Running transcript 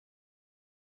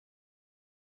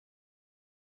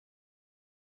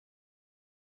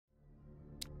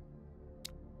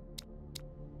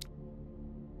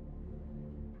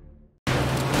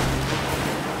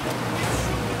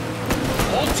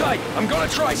right. I'm gonna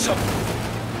try something.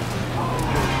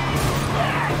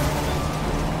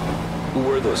 Who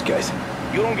were those guys?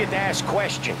 You don't get to ask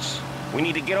questions. We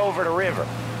need to get over the river.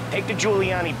 Take the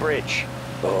Giuliani Bridge.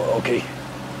 Oh, okay.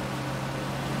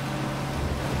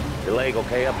 Your leg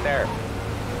okay up there?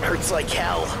 Hurts like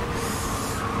hell.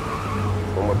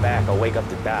 When we're back, I'll wake up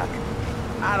the doc.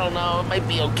 I don't know, it might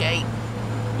be okay.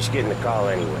 Just getting the call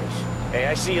anyways. Hey,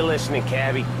 I see you listening,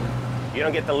 cabbie. You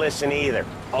don't get to listen either.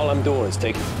 All I'm doing is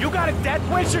taking... You got a death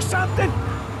wish or something?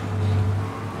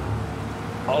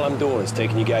 All I'm doing is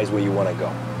taking you guys where you want to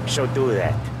go. So do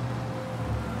that.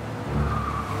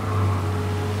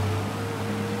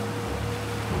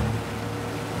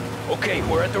 Okay,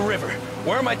 we're at the river.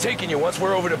 Where am I taking you once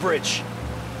we're over the bridge?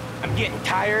 I'm getting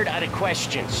tired out of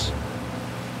questions.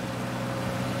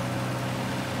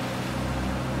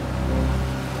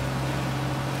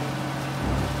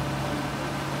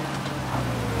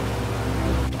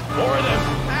 More of them.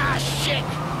 Ah, shit!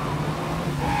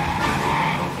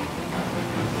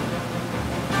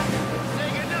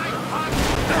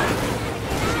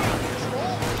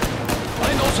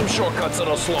 I know some shortcuts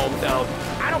that'll slow them down.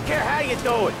 I don't care how you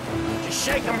do it. Just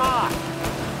shake them off.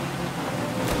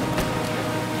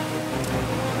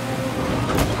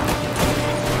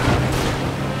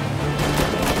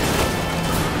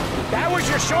 That was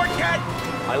your shortcut?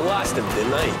 I lost him,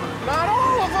 didn't I? Not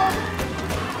all of them.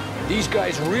 These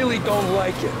guys really don't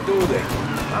like it, do they?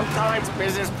 Sometimes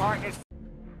business partners...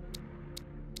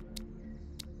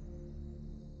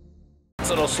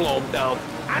 That'll slow them down.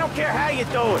 I don't care how you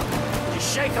do it.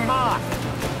 Just shake them off.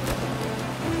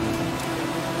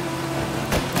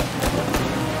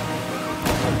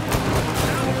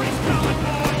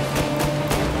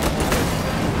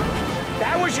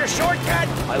 That was your shortcut?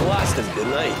 I lost him,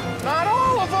 didn't I? Not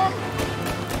all of them.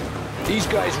 These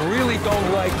guys really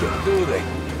don't like it, do they?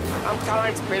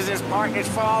 Sometimes business partners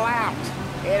fall out.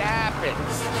 It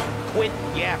happens. Quit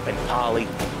yapping, Polly.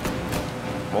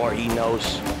 More he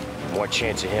knows, more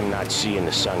chance of him not seeing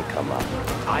the sun come up.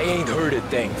 I ain't heard a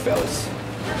thing, fellas.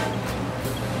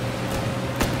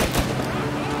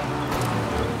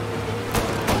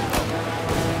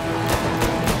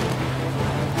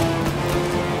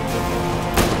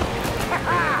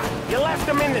 You left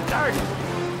him in the dirt.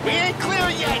 We ain't clear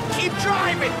yet, keep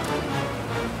driving!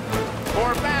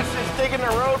 Poor bastards digging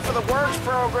the road for the works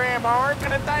program aren't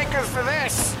gonna thank us for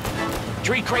this.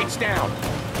 3 crates down.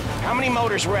 How many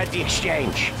motors were at the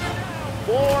exchange?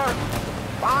 4,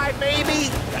 5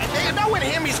 maybe? You know with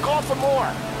him he's called for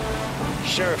more.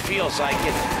 Sure feels like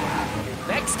it.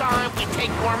 Next time we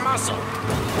take more muscle.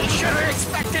 We should have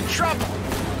expected trouble.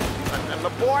 And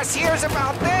the boss hears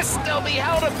about this, there'll be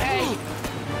hell to pay.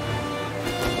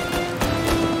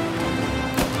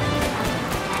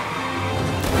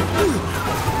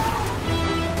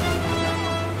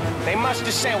 They must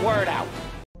have sent word out.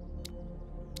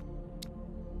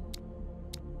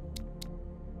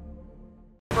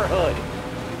 Hood.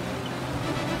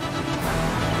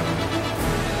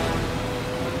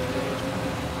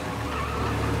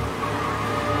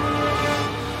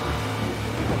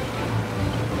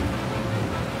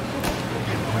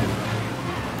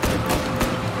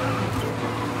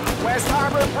 West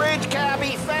Harbor Bridge,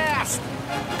 cabbie, fast!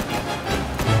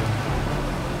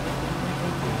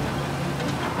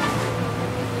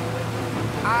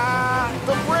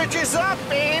 The bridge is up,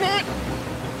 ain't it?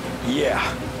 Yeah.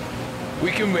 We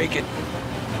can make it.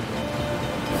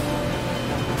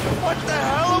 What the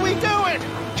hell are we doing?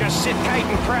 Just sit tight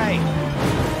and pray.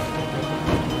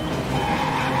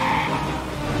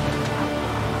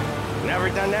 Never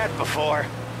done that before.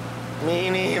 Me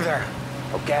neither.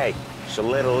 Okay, so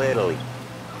Little Italy.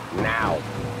 Now.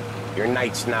 Your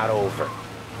night's not over.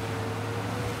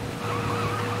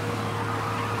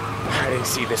 I didn't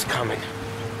see this coming.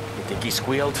 You think he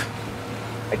squealed?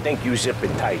 I think you zip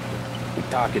it tight. We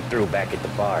talk it through back at the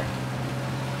bar.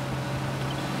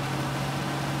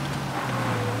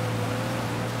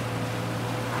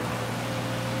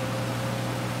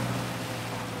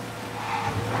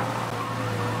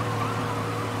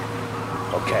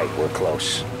 Okay, we're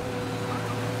close.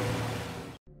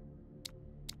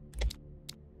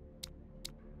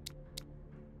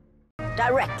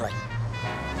 Directly.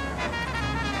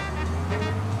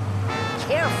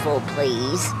 Careful,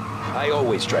 please. I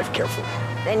always drive careful.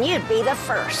 Then you'd be the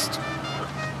first.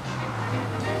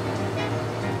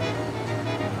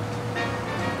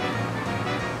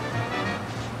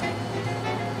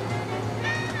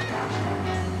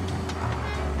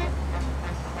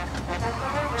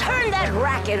 Turn that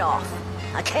racket off.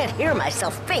 I can't hear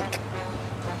myself think.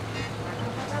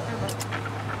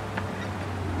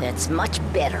 That's much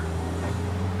better.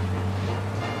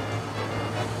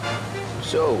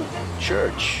 So,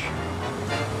 church.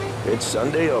 It's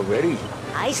Sunday already?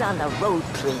 Eyes on the road,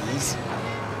 please.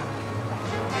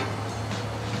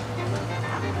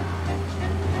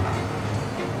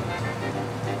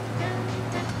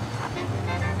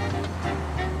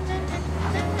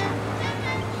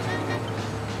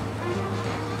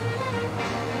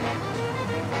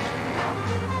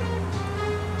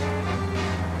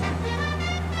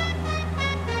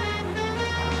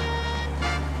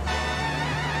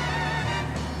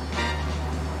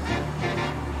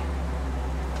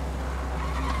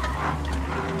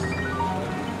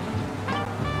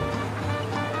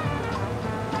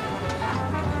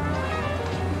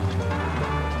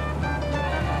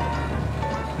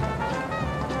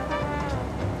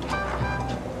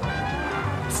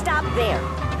 Stop there,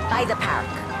 by the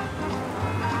park.